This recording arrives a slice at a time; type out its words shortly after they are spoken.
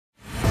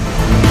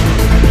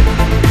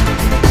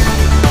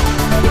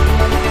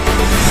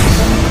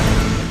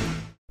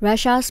ရု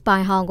ရှားစပို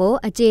င်ဟောင်းကို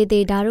အခြေ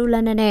သေးဓာတုလ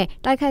က်နက်နဲ့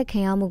တိုက်ခိုက်ခံ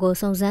ရမှုကို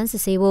စုံစမ်းစ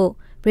စ်ဆေးဖို့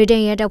ဗြိတိ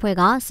န်ရဲတပ်ဖွဲ့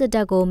ကစစ်တ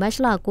ပ်ကိုမတ်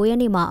လ9 ရက်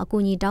နေ့မှာအကူ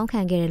အညီတောင်း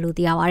ခံခဲ့တယ်လို့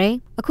သိရပါဗျ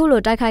။အခု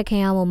လိုတိုက်ခိုက်ခံ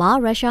ရမှုမှာ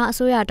ရုရှားအ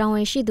စိုးရတာဝ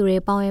န်ရှိသူတွေ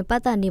ပါဝင်ပ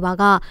တ်သက်နေပါ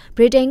က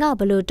ဗြိတိန်က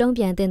ဘယ်လိုတုံ့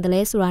ပြန်တင်တယ်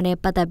လဲဆိုတာနဲ့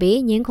ပတ်သက်ပြီး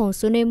ငင်းခုန်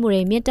ဆွေးနွေးမှု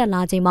တွေမြင့်တက်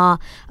လာချိန်မှာ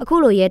အခု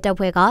လိုရဲတပ်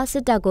ဖွဲ့ကစ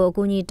စ်တပ်ကိုအ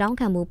ကူအညီတောင်း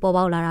ခံမှုပေါ်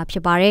ပေါက်လာတာဖြ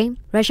စ်ပါတယ်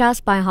။ရုရှားစ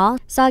ပိုင်ဟောင်း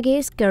ဆာ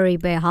ဂေးစကရီ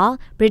ဘယ်ဟာ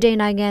ဗြိတိန်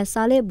နိုင်ငံ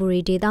ဆာလစ်ဘူ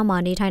ရီဒေသမှာ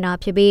နေထိုင်တာ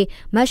ဖြစ်ပြီး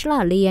မတ်လ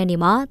4 ရက်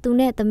နေ့မှာသူ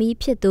နဲ့သမီး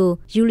ဖြစ်သူ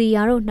ယူလီ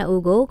ယာတို့နှစ်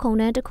ဦးကိုခုံ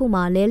တန်းတစ်ခု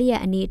မှာလဲလျ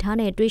က်အနေအထား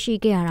နဲ့တွေ့ရှိ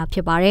ခဲ့ရတာဖြ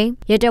စ်ပါတယ်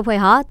။ရဲတပ်ဖွဲ့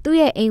ဟာသူ့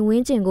ရဲ့အိမ်ဝ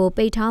င်းကျင်ကို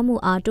ပိတ်ထားမှု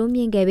အားတိုးမြ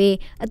င့်ခဲ့ပြီး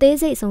အသေး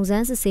စိတ်စုံစ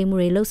မ်းစစ်ဆေးမှု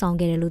တွေလှုပ်ဆောင်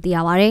ခဲ့တယ်လို့သိရ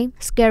ပါတယ်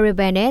။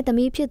 Scaribel နဲ့သ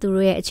မီးဖြစ်သူ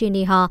တို့ရဲ့အခြေအ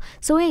နေဟာ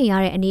စိုးရိမ်ရ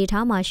တဲ့အနေအ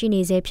ထားမှာရှိ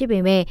နေစေဖြစ်ပေ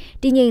မဲ့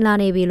တည်ငြိမ်လာ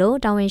နေပြီလို့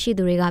တာဝန်ရှိ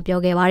သူတွေကပြော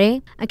ခဲ့ပါတယ်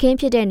။အခင်း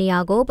ဖြစ်တဲ့နေရာ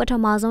ကိုပထ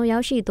မဆုံးရော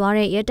က်ရှိသွား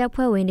တဲ့ရဲတပ်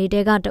ဖွဲ့ဝင်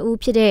တွေကတဦး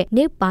ဖြစ်တဲ့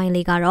Nick ပိုင်း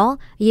လေးကတော့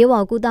အရေး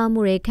ပေါ်ကုသမှု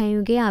တွေခံ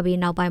ယူခဲ့ရပြီး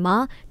နောက်ပိုင်းမှာ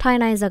ထိုင်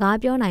နိုင်စကား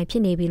ပြောနိုင်ဖြ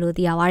စ်နေပြီလို့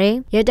သိရပါတယ်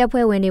။ရဲတပ်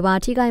ဖွဲ့ဝင်တွေပါ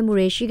ထိခိုက်မှု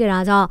တွေရှိခဲ့တာ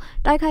ကြောင့်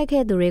တိုက်ခိုက်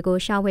ခဲ့သူတွေကို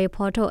ရှာဖွေ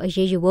ဖော်ထုတ်အ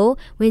ရေးယူဖို့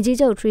ဝန်ကြီး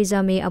ချုပ် Theresa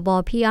May အ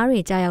ပေါ်ဖိအားတွေ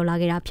ကြားရောက်လာ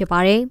ခဲ့တာဖြစ်ပါ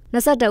တယ်။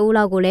22 ဦး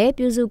လောက်ကိုလည်း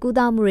ပြုစုကုသ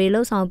မှုတွေ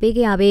လှုပ်ဆောင်ပေး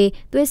ခဲ့ရပြီး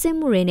သွေးစစ်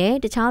မှုတွေနဲ့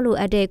တခြားလို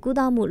အပ်တဲ့ကု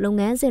သမှုလုပ်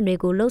ငန်းစဉ်တွေ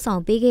ကိုလှုပ်ဆော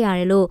င်ပေးခဲ့ရ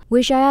တယ်လို့ဝေ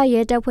ရှာယ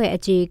ရဲတပ်ဖွဲ့အ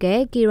ကြီးအကဲ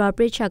Kira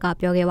Pritchard က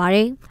ပြောခဲ့ပါတ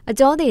ယ်။အ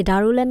ကျောသေးဓာ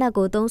တုလက်နက်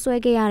ကိုသုံးစွဲ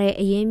ခဲ့ရတဲ့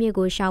အရင်းမြစ်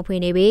ကိုရှာဖွေ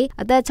နေပြီး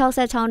အသက်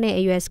66နှစ်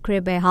အရွယ်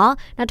Scribble ဟာ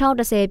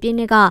2010 ပြည့်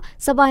နှစ်က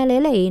စပိုင်လဲ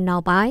လှယ်ရေးနော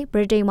က်ပိုင်း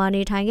ဗြိတိန်မှာ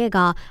နေထိုင်ခဲ့က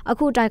အ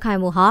ခုတိုက်ခိုက်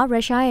မှုဟာရု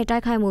ရှားရဲ့တို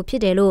က်ခိုက်မှုဖြ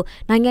စ်တယ်လို့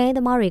နိုင်ငံရေးသ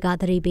မားတွေက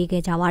သတိပေး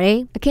ခဲ့ကြပါတယ်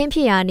။အခင်းဖြ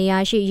စ်ရာနေရာ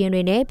ရှိရင်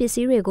တွေနဲ့ပစ္စ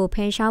ည်းတွေကိုဖ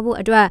ယ်ရှားဖို့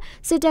အတွက်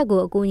စစ်တပ်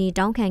ကိုအကူအညီ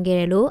တောင်းခံခဲ့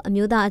တယ်လို့အ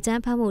မျိုးသားအကြ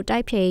မ်းဖက်မှုတို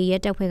က်ဖျက်ရေးရဲ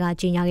တပ်ဖွဲ့က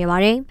ကြေညာခဲ့ပါ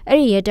တယ်။အဲ့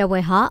ဒီရဲတပ်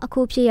ဖွဲ့ဟာအ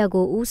ခုဖြစ်ရပ်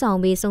ကိုဦးဆောင်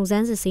ပြီးစုံစ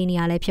မ်းစစ်ဆေးနေ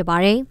ရလဲဖြစ်ပါ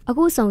တယ်။အ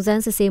ခုစုံစ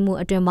မ်းစစ်ဆေးမှု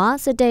အတွင်းမှာ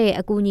စစ်တပ်ရဲ့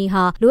အကူအညီ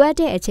ဟာလိုအပ်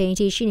တဲ့အချိန်အ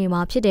ထိရှိနေ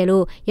မှာဖြစ်တယ်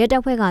လို့ရဲတ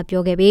ပ်ဖွဲ့က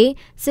ပြောခဲ့ပြီး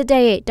စစ်တ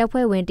ပ်ရဲ့တပ်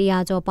ဖွဲ့ဝင်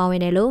100ကျော်ပါဝ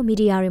င်တယ်လို့မီ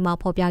ဒီယာတွေမှာ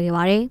ဖော်ပြခဲ့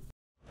ပါတယ်။